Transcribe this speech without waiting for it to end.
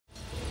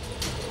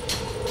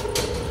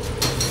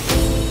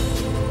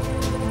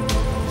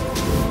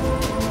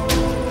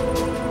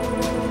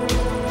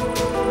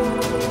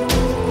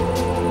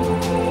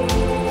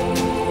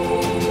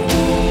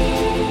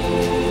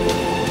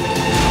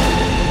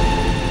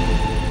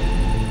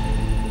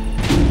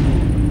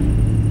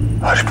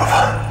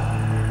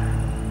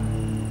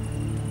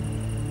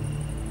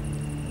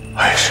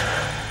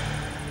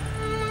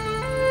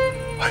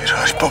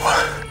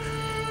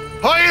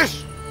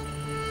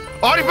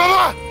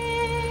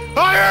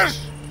Hayır!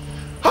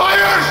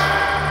 Hayır!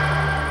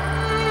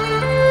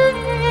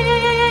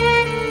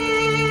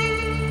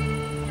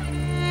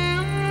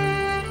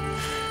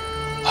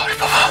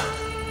 Arif Baba.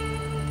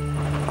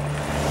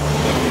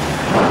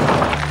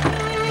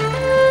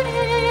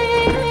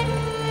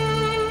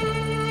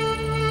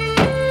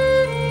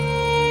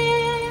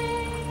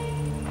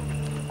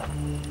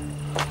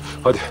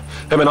 Hadi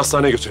hemen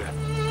hastaneye götürelim.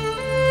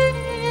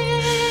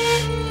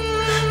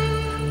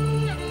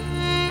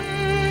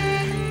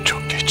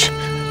 Çok geç.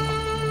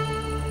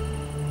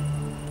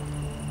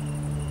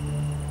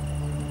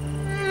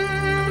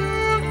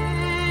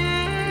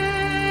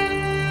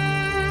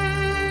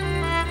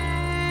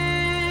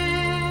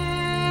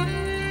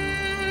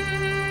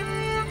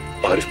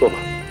 Arif Baba.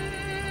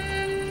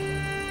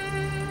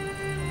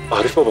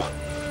 Arif Baba.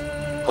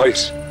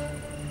 Hayır.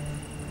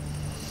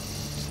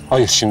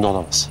 Hayır, şimdi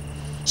olamaz.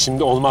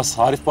 Şimdi olmaz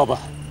Arif Baba.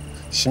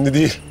 Şimdi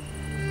değil.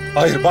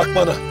 Hayır, bak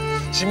bana.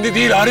 Şimdi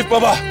değil Arif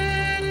Baba.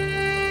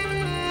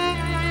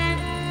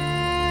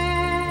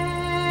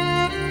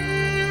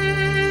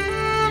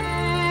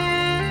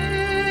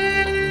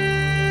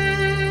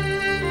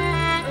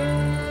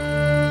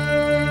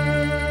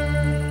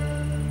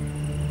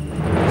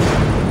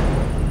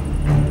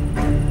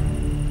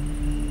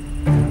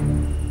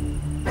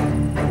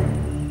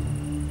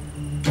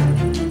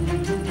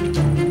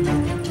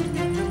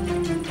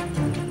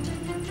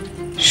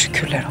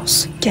 Şükürler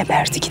olsun.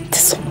 Geberdi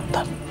gitti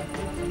sonunda.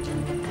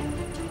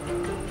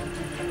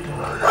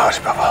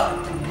 Arif Baba.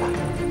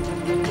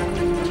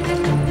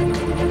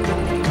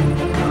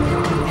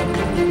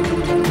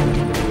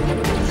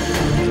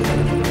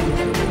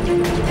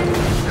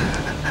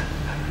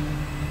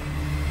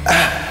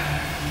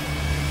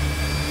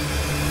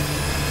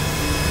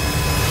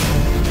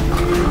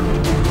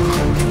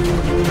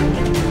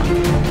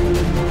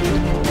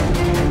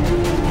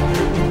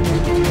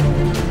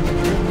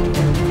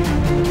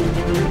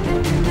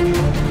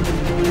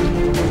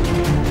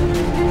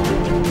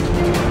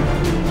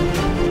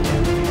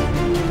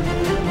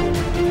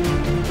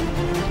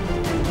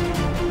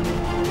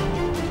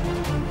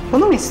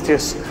 Bunu mu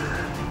istiyorsun?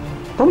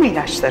 Bu mu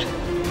ilaçların?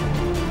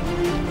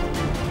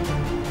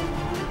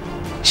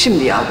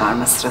 Şimdi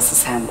yalvarma sırası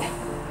sende.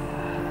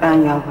 Ben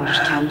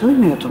yalvarırken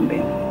duymuyordun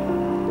beni.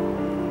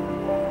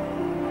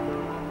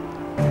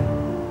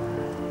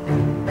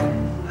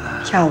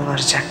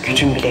 Yalvaracak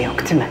gücün bile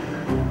yok değil mi?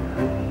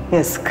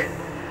 Yazık.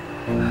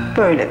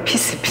 Böyle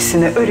pisi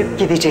pisine ölüp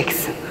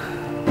gideceksin.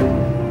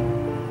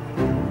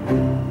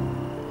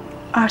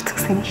 Artık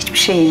seni hiçbir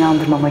şeye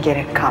inandırmama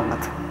gerek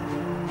kalmadı.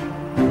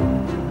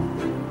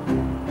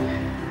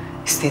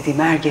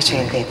 İstediğimi er geç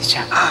elde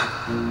edeceğim.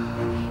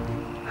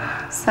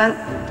 Sen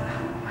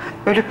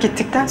ölüp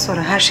gittikten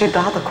sonra her şey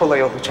daha da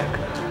kolay olacak.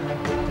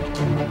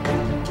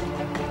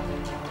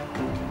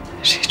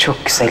 Her şey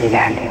çok güzel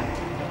ilerliyor.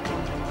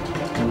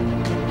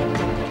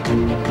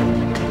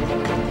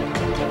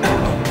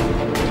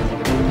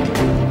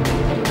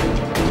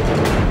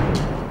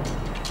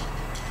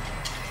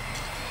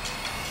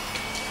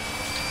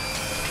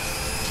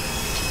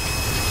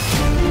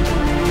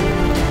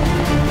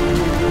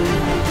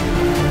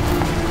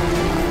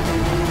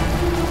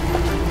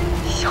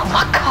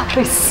 Allah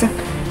kahretsin.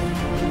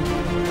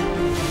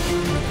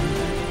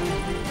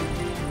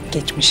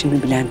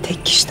 Geçmişimi bilen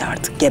tek kişi de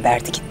artık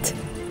geberdi gitti.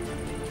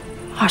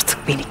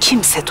 Artık beni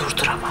kimse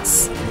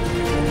durduramaz.